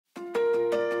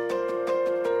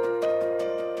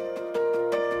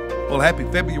Well, happy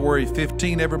February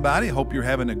 15, everybody. Hope you're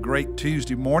having a great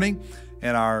Tuesday morning.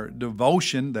 And our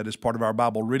devotion that is part of our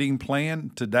Bible reading plan,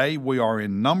 today we are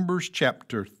in Numbers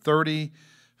chapter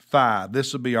 35.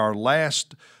 This will be our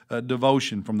last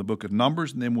devotion from the book of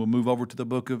Numbers, and then we'll move over to the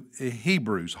book of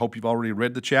Hebrews. Hope you've already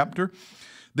read the chapter.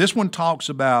 This one talks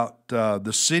about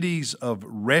the cities of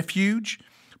refuge,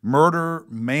 murder,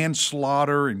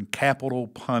 manslaughter, and capital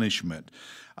punishment.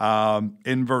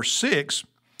 In verse 6,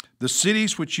 the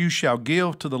cities which you shall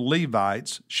give to the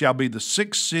Levites shall be the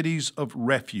 6 cities of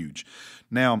refuge.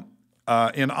 Now,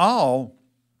 in all,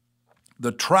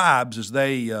 the tribes, as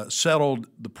they settled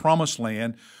the Promised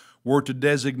Land, were to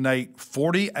designate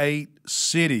 48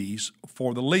 cities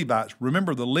for the Levites.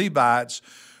 Remember, the Levites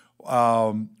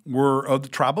were of the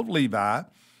tribe of Levi,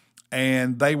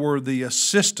 and they were the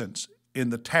assistants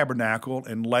in the tabernacle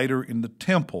and later in the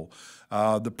temple.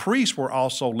 The priests were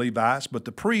also Levites, but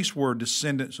the priests were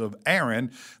descendants of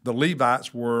Aaron. The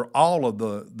Levites were all of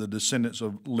the descendants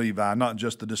of Levi, not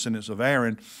just the descendants of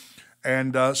Aaron.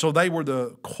 And so they were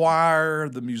the choir,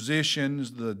 the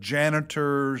musicians, the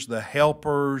janitors, the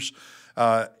helpers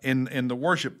in the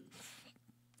worship.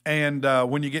 And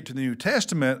when you get to the New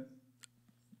Testament,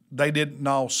 they didn't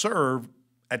all serve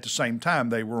at the same time.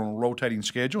 They were on a rotating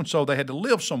schedule, and so they had to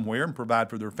live somewhere and provide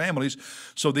for their families.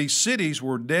 So these cities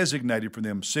were designated for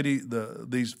them,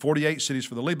 these 48 cities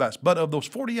for the Levites. But of those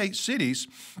 48 cities,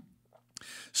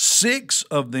 6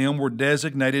 of them were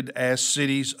designated as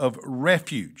cities of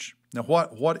refuge. Now,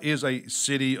 what is a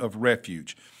city of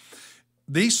refuge?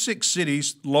 These 6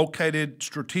 cities, located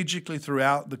strategically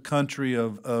throughout the country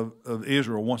of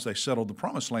Israel once they settled the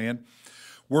Promised Land,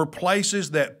 were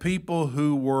places that people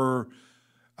who were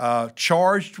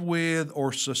charged with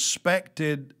or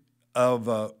suspected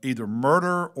of either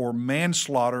murder or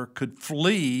manslaughter could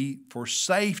flee for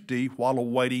safety while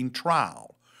awaiting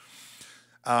trial.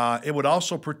 It would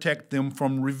also protect them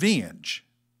from revenge.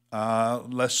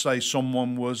 Let's say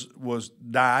someone was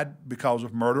died because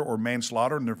of murder or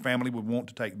manslaughter, and their family would want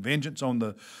to take vengeance on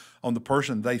the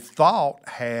person they thought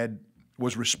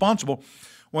was responsible.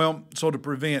 Well, so to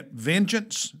prevent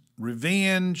vengeance,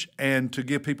 revenge, and to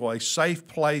give people a safe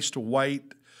place to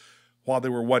wait while they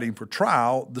were waiting for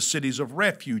trial, the cities of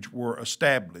refuge were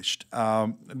established.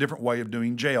 A different way of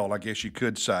doing jail, I guess you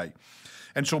could say.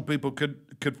 And so people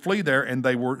could flee there, and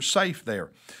they were safe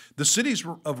there. The cities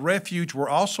of refuge were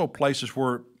also places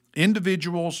where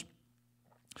individuals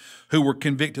who were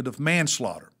convicted of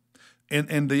manslaughter.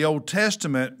 In the Old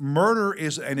Testament, murder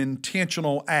is an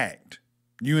intentional act.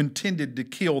 You intended to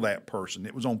kill that person.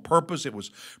 It was on purpose. It was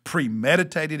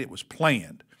premeditated. It was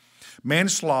planned.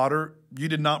 Manslaughter, you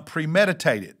did not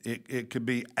premeditate it. It could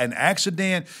be an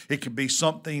accident. It could be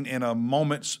something in a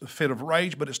moment's fit of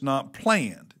rage, but it's not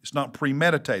planned. It's not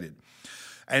premeditated.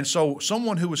 And so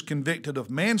someone who was convicted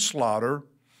of manslaughter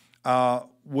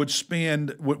would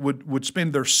spend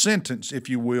their sentence, if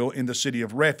you will, in the city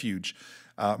of refuge.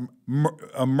 A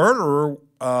murderer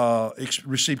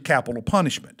received capital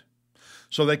punishment.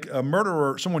 So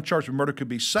someone charged with murder could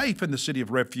be safe in the city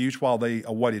of refuge while they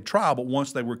awaited trial, but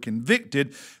once they were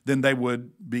convicted, then they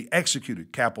would be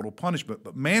executed, capital punishment.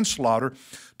 But manslaughter,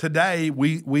 today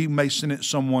we may sentence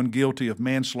someone guilty of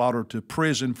manslaughter to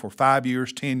prison for 5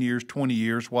 years, 10 years, 20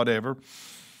 years, whatever.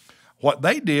 What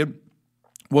they did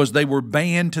was they were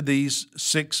banned to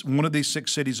one of these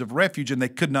 6 cities of refuge, and they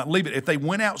could not leave it. If they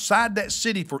went outside that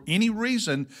city for any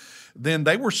reason, then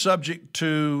they were subject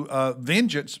to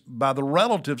vengeance by the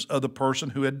relatives of the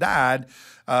person who had died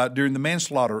during the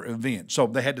manslaughter event. So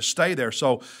they had to stay there.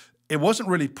 So it wasn't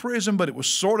really prison, but it was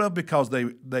sort of, because they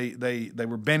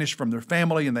were banished from their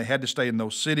family, and they had to stay in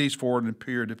those cities for a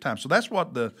period of time. So that's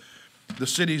what the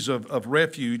cities of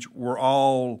refuge were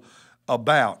all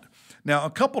about. Now,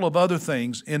 a couple of other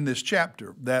things in this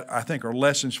chapter that I think are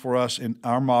lessons for us in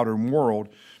our modern world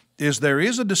is there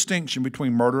is a distinction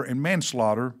between murder and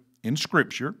manslaughter in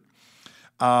Scripture.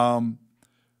 Now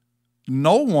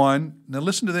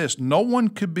listen to this, no one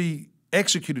could be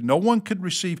executed, no one could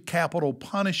receive capital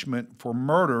punishment for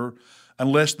murder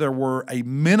unless there were a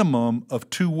minimum of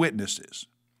 2 witnesses.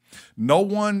 No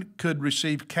one could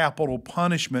receive capital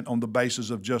punishment on the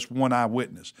basis of just one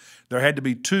eyewitness. There had to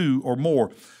be 2 or more,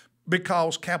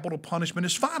 because capital punishment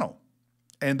is final.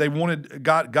 And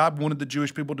God wanted the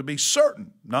Jewish people to be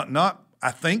certain, not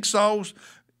I think so.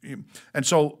 And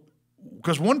so,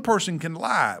 because one person can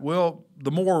lie, well,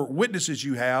 the more witnesses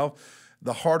you have,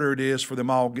 the harder it is for them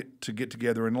all to get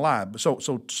together and lie. So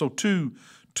two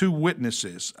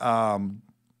witnesses.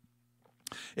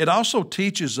 It also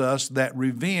teaches us that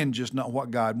revenge is not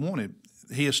what God wanted.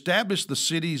 he established the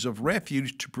cities of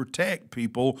refuge to protect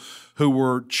people who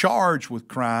were charged with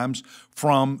crimes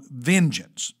from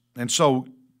vengeance. And so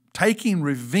taking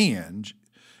revenge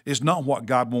is not what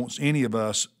God wants any of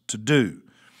us to do.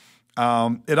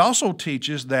 It also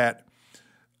teaches that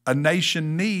a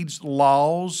nation needs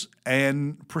laws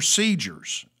and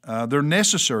procedures. They're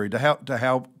necessary to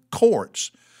have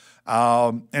courts.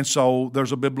 And so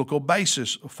there's a biblical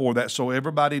basis for that, so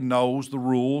everybody knows the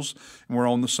rules and we're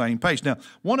on the same page. Now,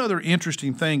 one other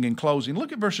interesting thing in closing,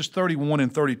 look at verses 31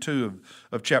 and 32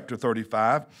 of chapter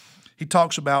 35. He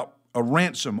talks about a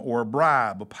ransom or a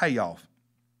bribe, a payoff.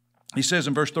 He says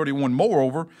in verse 31,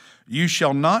 moreover, you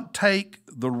shall not take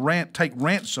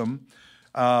ransom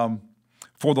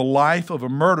for the life of a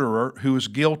murderer who is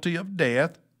guilty of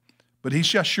death, but he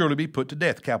shall surely be put to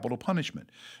death, capital punishment.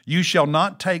 You shall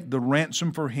not take the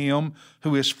ransom for him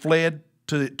who has fled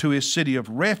to his city of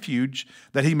refuge,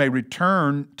 that he may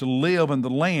return to live in the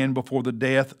land before the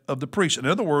death of the priest. In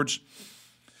other words,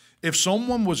 if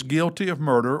someone was guilty of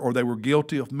murder or they were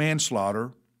guilty of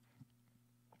manslaughter,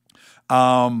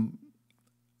 no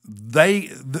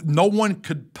one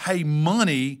could pay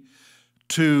money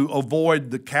to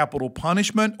avoid the capital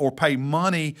punishment or pay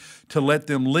money to let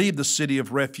them leave the city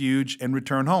of refuge and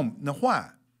return home. Now,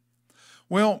 why?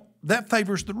 Well, that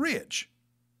favors the rich.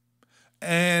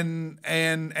 And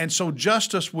so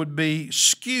justice would be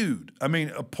skewed. I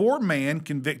mean, a poor man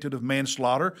convicted of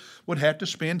manslaughter would have to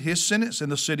spend his sentence in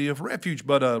the city of refuge,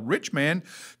 but a rich man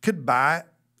could buy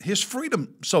his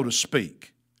freedom, so to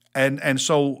speak. And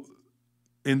so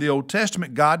in the Old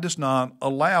Testament, God does not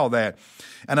allow that.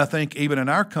 And I think even in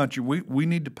our country, we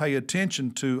need to pay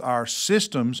attention to our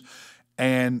systems,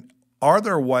 and are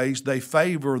there ways they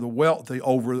favor the wealthy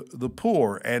over the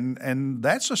poor? And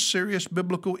that's a serious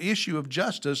biblical issue of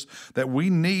justice that we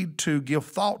need to give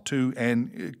thought to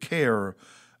and care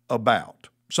about.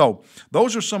 So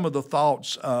those are some of the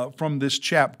thoughts from this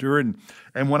chapter. And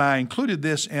when I included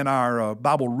this in our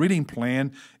Bible reading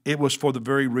plan, it was for the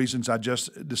very reasons I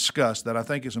just discussed, that I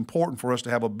think it's important for us to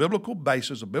have a biblical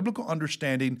basis, a biblical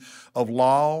understanding of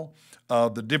law,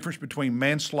 the difference between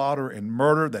manslaughter and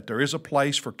murder, that there is a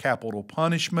place for capital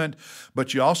punishment,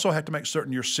 but you also have to make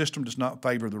certain your system does not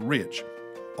favor the rich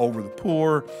over the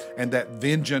poor, and that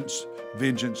vengeance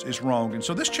is wrong. And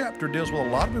so this chapter deals with a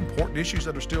lot of important issues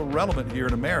that are still relevant here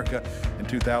in America in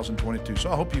 2022.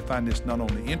 So I hope you find this not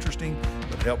only interesting,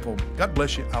 but helpful. God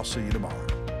bless you. I'll see you tomorrow.